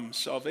from?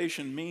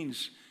 Salvation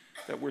means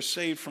that we're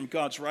saved from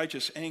God's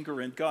righteous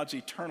anger and God's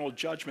eternal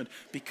judgment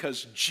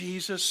because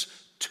Jesus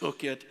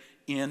took it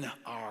in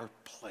our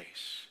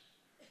place.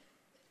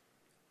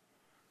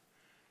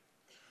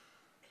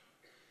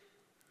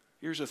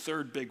 Here's a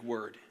third big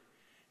word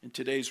in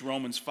today's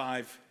Romans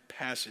 5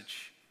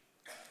 passage.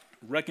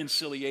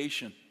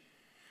 Reconciliation.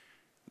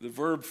 The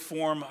verb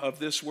form of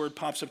this word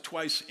pops up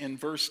twice in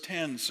verse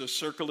 10, so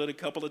circle it a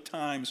couple of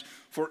times.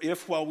 For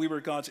if while we were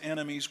God's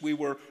enemies, we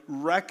were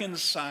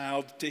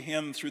reconciled to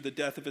him through the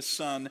death of his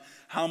son,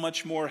 how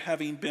much more,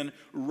 having been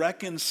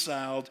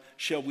reconciled,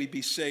 shall we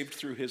be saved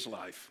through his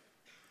life?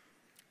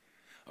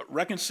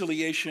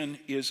 Reconciliation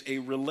is a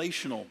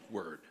relational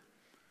word.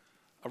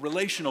 A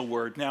relational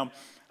word. Now,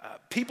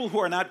 people who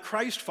are not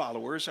Christ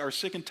followers are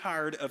sick and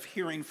tired of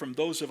hearing from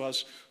those of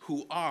us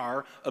who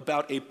are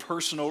about a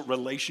personal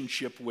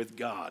relationship with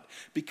God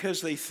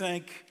because they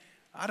think,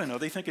 I don't know,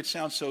 they think it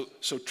sounds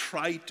so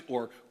trite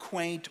or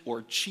quaint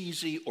or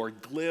cheesy or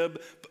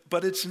glib,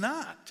 but it's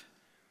not.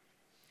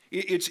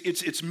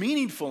 It's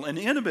meaningful and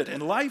intimate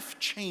and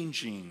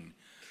life-changing,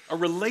 a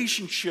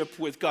relationship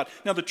with God.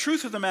 Now, the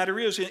truth of the matter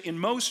is, in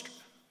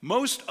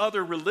most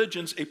other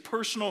religions, a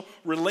personal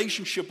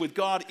relationship with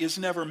God is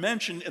never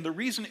mentioned, and the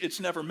reason it's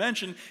never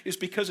mentioned is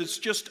because it's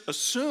just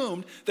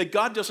assumed that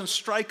God doesn't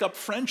strike up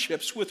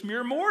friendships with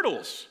mere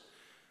mortals.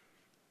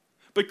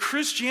 But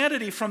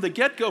Christianity from the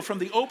get-go, from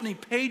the opening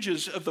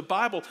pages of the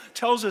Bible,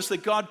 tells us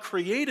that God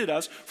created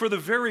us for the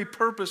very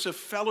purpose of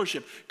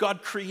fellowship.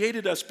 God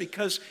created us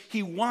because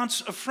he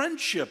wants a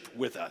friendship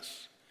with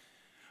us.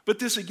 But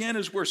this again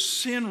is where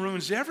sin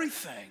ruins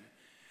everything.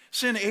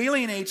 Sin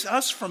alienates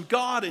us from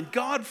God and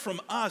God from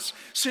us.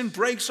 Sin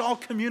breaks all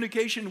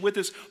communication with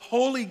this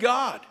holy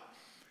God.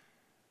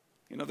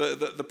 You know,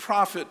 the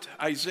prophet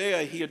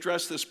Isaiah, he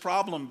addressed this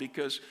problem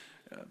because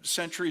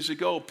centuries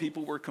ago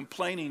people were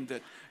complaining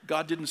that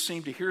God didn't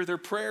seem to hear their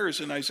prayers.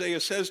 And Isaiah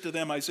says to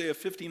them, Isaiah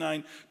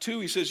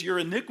 59:2, he says, your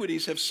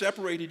iniquities have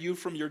separated you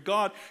from your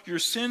God. Your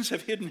sins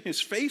have hidden his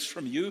face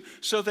from you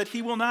so that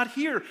he will not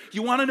hear.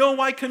 You want to know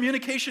why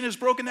communication is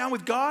broken down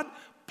with God?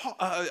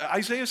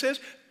 Isaiah says,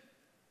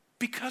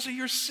 because of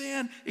your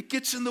sin. It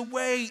gets in the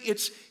way.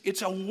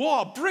 It's a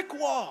wall, brick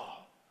wall.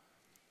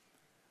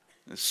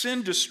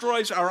 Sin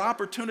destroys our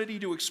opportunity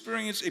to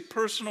experience a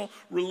personal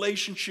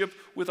relationship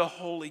with a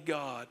holy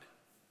God.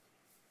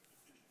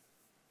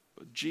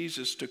 But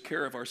Jesus took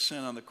care of our sin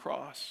on the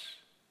cross.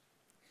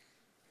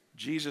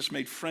 Jesus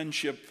made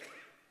friendship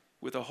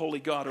with a holy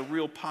God a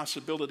real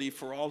possibility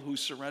for all who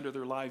surrender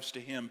their lives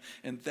to him,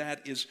 and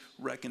that is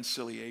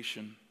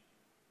reconciliation.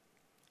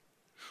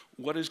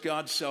 What does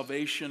God's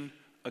salvation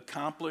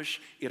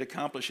accomplish? It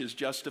accomplishes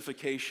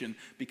justification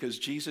because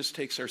Jesus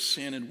takes our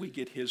sin and we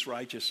get his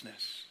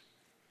righteousness.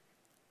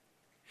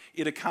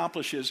 It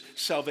accomplishes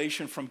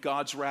salvation from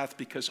God's wrath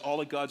because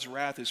all of God's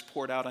wrath is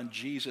poured out on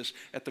Jesus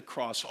at the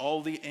cross.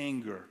 All the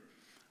anger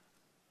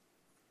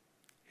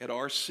at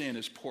our sin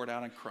is poured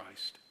out on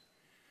Christ.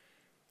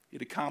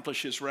 It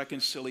accomplishes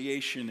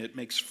reconciliation. It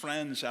makes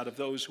friends out of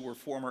those who were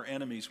former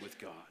enemies with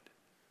God.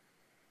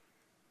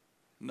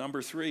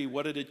 Number 3,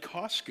 what did it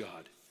cost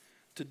God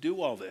to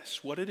do all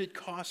this? What did it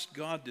cost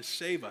God to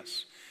save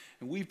us?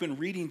 And we've been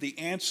reading the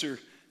answer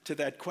to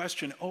that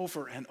question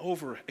over and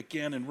over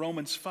again in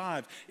Romans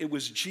 5. It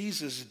was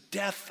Jesus'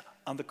 death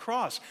on the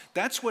cross.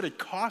 That's what it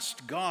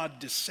cost God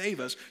to save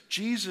us,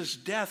 Jesus'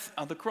 death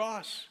on the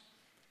cross.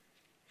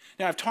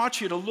 Now, I've taught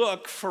you to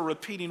look for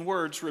repeating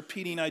words,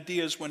 repeating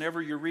ideas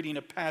whenever you're reading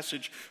a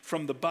passage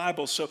from the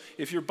Bible. So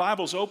if your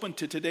Bible's open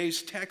to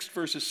today's text,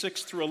 verses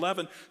 6 through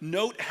 11,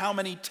 note how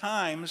many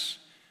times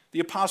the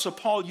Apostle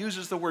Paul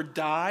uses the word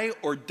die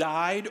or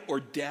died or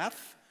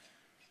death.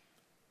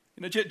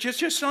 You know,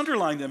 just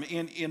underline them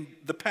in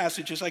the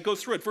passage as I go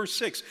through it. Verse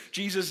 6,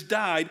 Jesus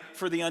died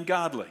for the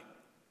ungodly.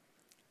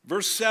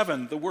 Verse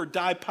 7, the word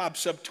die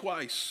pops up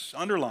twice.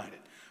 Underline it.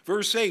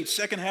 Verse 8,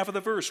 second half of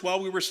the verse,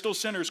 while we were still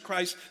sinners,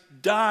 Christ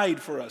died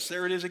for us.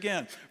 There it is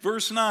again.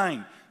 Verse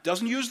 9,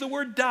 doesn't use the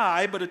word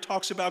die, but it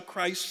talks about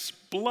Christ's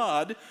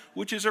blood,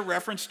 which is a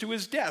reference to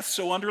his death.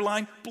 So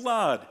underline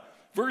blood.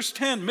 Verse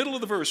 10, middle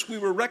of the verse, we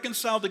were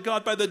reconciled to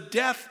God by the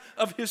death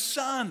of his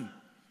Son.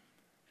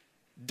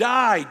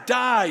 Died,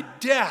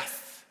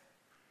 death.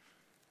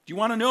 Do you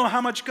want to know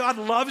how much God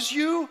loves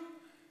you?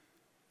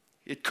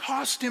 It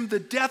cost him the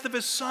death of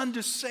his Son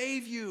to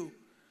save you.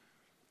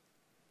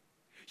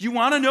 You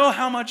want to know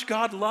how much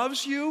God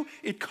loves you?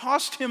 It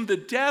cost him the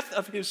death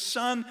of his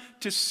Son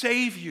to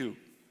save you.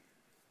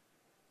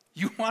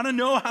 You want to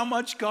know how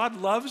much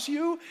God loves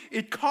you?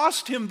 It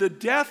cost him the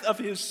death of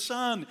his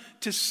Son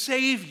to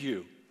save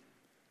you.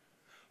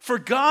 For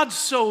God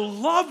so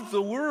loved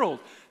the world.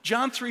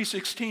 John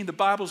 3:16, the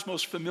Bible's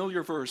most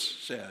familiar verse,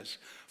 says,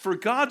 for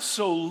God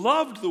so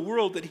loved the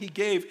world that he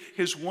gave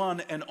his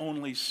one and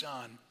only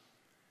Son.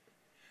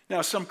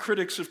 Now, some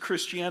critics of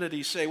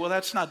Christianity say, well,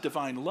 that's not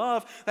divine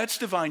love, that's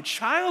divine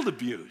child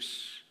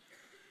abuse.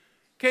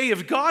 Okay,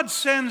 if God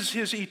sends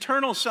his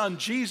eternal Son,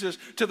 Jesus,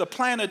 to the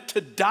planet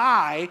to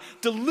die,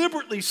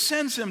 deliberately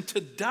sends him to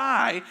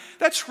die,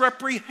 that's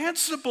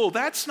reprehensible,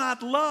 that's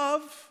not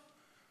love.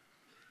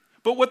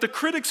 But what the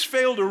critics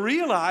fail to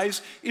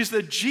realize is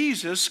that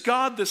Jesus,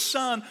 God the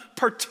Son,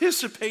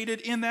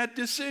 participated in that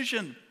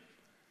decision.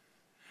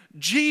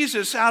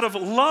 Jesus, out of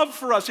love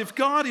for us, if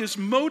God is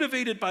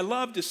motivated by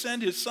love to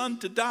send his Son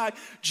to die,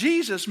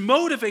 Jesus,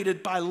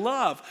 motivated by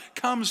love,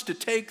 comes to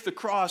take the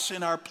cross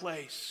in our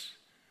place.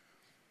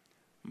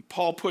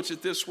 Paul puts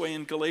it this way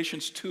in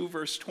Galatians 2,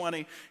 verse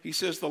 20. He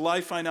says, the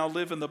life I now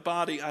live in the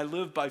body, I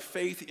live by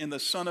faith in the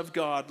Son of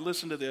God,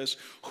 listen to this,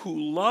 who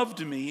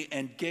loved me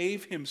and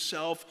gave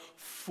himself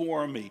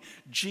for me.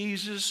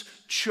 Jesus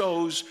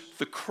chose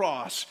the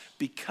cross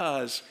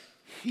because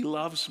he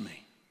loves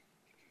me.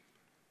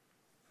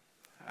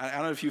 I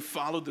don't know if you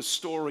followed the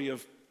story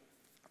of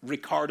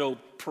Ricardo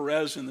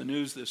Perez in the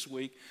news this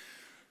week.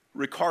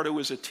 Ricardo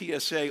was a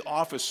TSA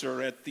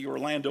officer at the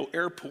Orlando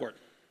airport.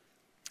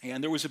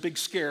 And there was a big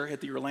scare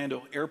at the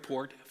Orlando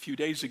airport a few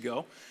days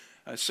ago.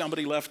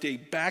 Somebody left a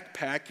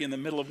backpack in the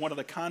middle of one of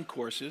the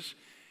concourses,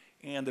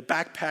 and the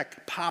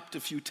backpack popped a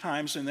few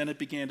times, and then it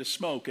began to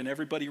smoke, and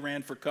everybody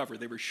ran for cover.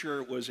 They were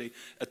sure it was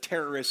a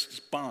terrorist's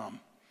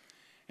bomb.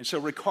 And so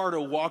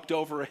Ricardo walked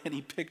over, and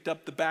he picked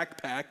up the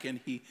backpack,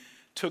 and he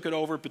took it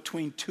over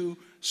between two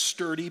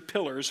sturdy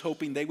pillars,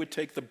 hoping they would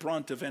take the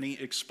brunt of any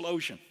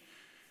explosion.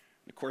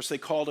 Of course, they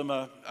called him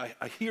a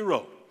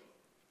hero.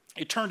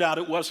 It turned out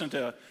it wasn't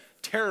a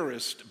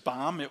terrorist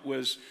bomb. It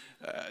was,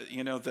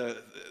 the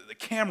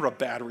camera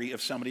battery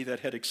of somebody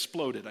that had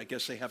exploded. I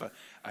guess they have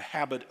a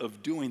habit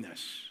of doing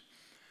this.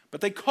 But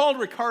they called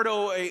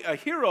Ricardo a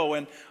hero,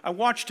 and I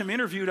watched him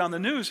interviewed on the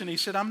news, and he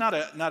said, I'm not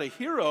a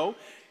hero.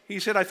 He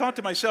said, I thought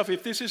to myself,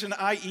 if this is an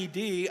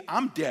IED,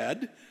 I'm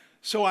dead,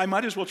 so I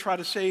might as well try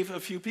to save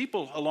a few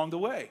people along the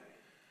way.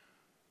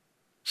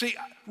 See,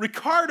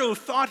 Ricardo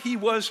thought he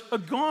was a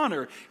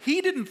goner.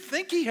 He didn't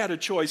think he had a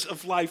choice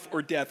of life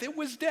or death. It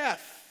was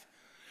death.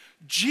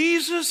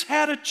 Jesus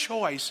had a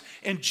choice,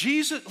 and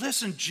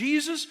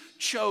Jesus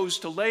chose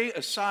to lay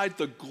aside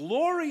the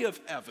glory of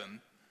heaven,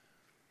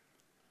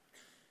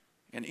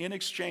 and in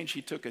exchange,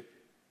 he took a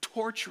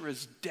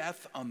torturous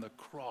death on the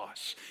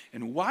cross.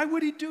 And why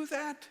would he do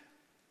that?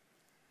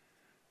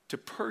 To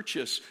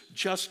purchase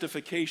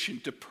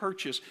justification, to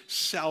purchase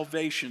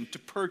salvation, to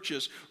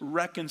purchase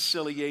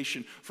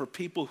reconciliation for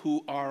people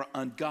who are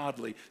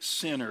ungodly,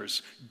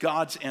 sinners,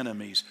 God's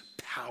enemies,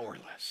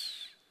 powerless.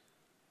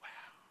 Wow.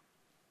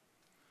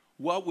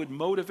 What would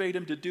motivate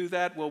him to do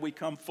that? Well, we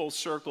come full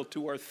circle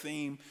to our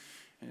theme,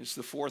 and it's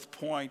the fourth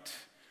point.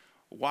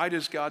 Why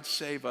does God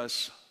save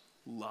us?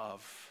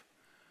 Love.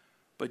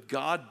 But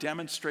God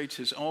demonstrates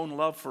his own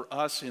love for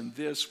us in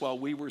this: while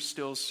we were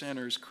still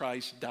sinners,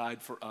 Christ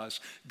died for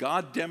us.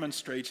 God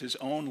demonstrates his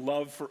own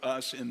love for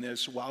us in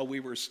this: while we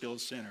were still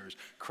sinners,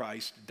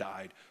 Christ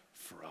died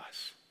for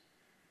us.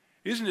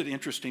 Isn't it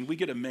interesting? We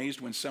get amazed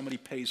when somebody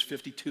pays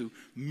 $52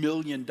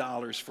 million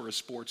for a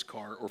sports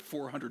car or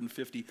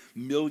 $450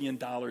 million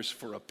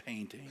for a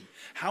painting.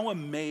 How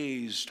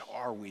amazed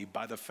are we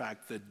by the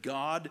fact that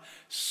God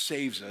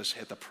saves us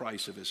at the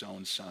price of his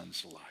own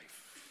son's life?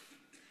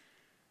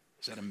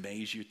 Does that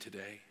amaze you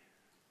today?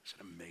 Does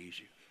it amaze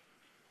you?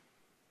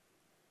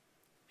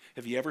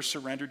 Have you ever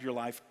surrendered your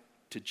life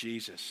to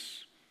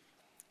Jesus?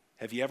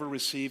 Have you ever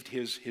received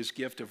his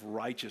gift of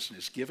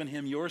righteousness, given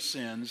him your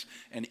sins,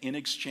 and in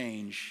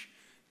exchange,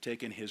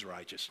 taken his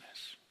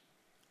righteousness?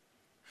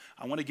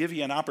 I want to give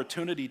you an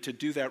opportunity to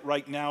do that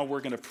right now.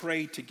 We're going to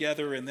pray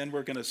together, and then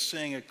we're going to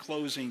sing a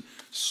closing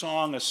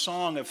song, a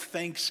song of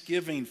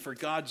thanksgiving for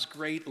God's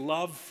great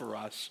love for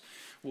us.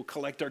 We'll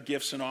collect our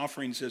gifts and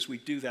offerings as we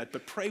do that,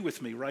 but pray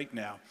with me right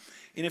now.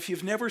 And if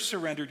you've never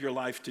surrendered your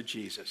life to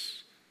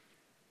Jesus,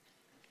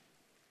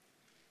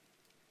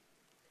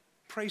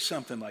 pray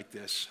something like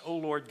this: Oh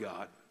Lord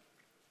God,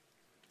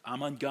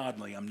 I'm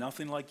ungodly. I'm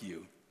nothing like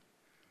you.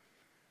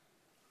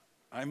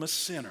 I'm a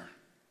sinner.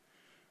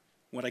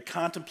 When I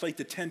contemplate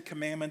the 10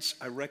 Commandments,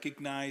 I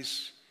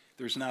recognize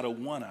there's not a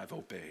one I've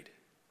obeyed.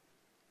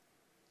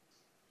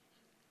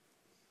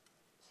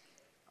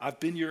 I've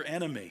been your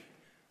enemy.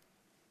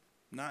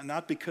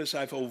 Not because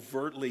I've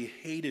overtly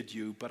hated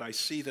you, but I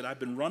see that I've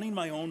been running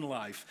my own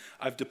life.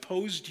 I've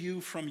deposed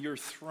you from your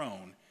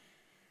throne,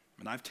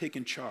 and I've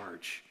taken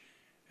charge.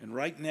 And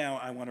right now,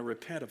 I want to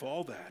repent of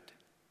all that.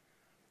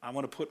 I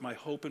want to put my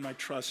hope and my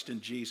trust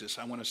in Jesus.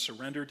 I want to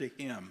surrender to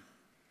him.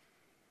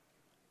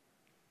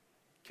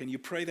 Can you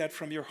pray that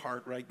from your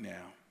heart right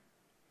now?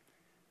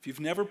 If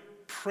you've never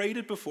prayed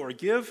it before,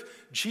 give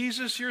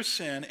Jesus your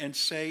sin and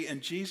say,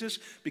 and Jesus,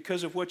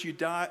 because of what you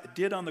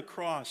did on the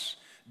cross,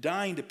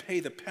 dying to pay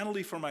the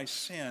penalty for my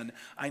sin,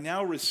 I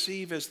now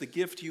receive as the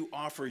gift you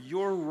offer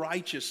your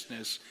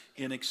righteousness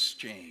in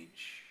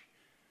exchange.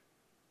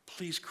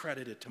 Please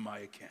credit it to my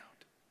account.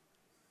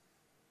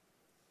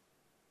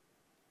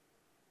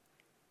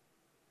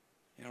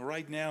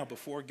 Right now,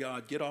 before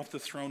God, get off the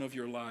throne of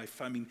your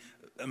life.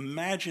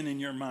 Imagine in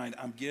your mind,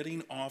 I'm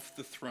getting off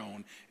the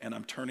throne and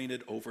I'm turning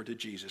it over to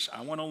Jesus.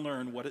 I want to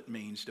learn what it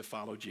means to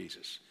follow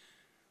Jesus.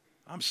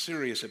 I'm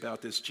serious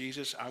about this,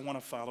 Jesus. I want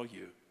to follow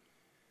you.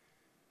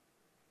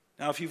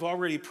 Now, if you've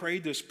already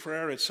prayed this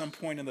prayer at some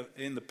point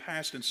in the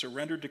past and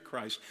surrendered to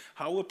Christ,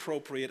 how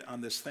appropriate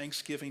on this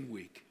Thanksgiving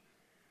week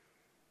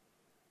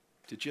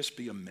to just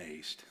be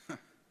amazed.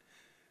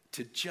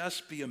 To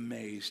just be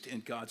amazed in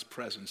God's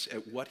presence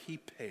at what he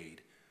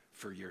paid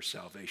for your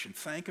salvation.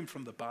 Thank him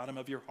from the bottom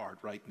of your heart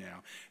right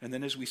now. And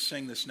then as we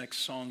sing this next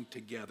song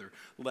together,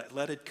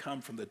 let it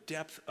come from the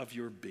depth of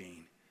your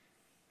being.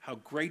 How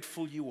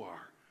grateful you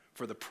are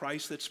for the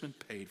price that's been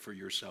paid for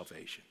your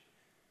salvation.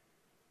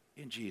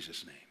 In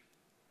Jesus' name,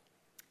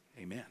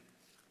 amen.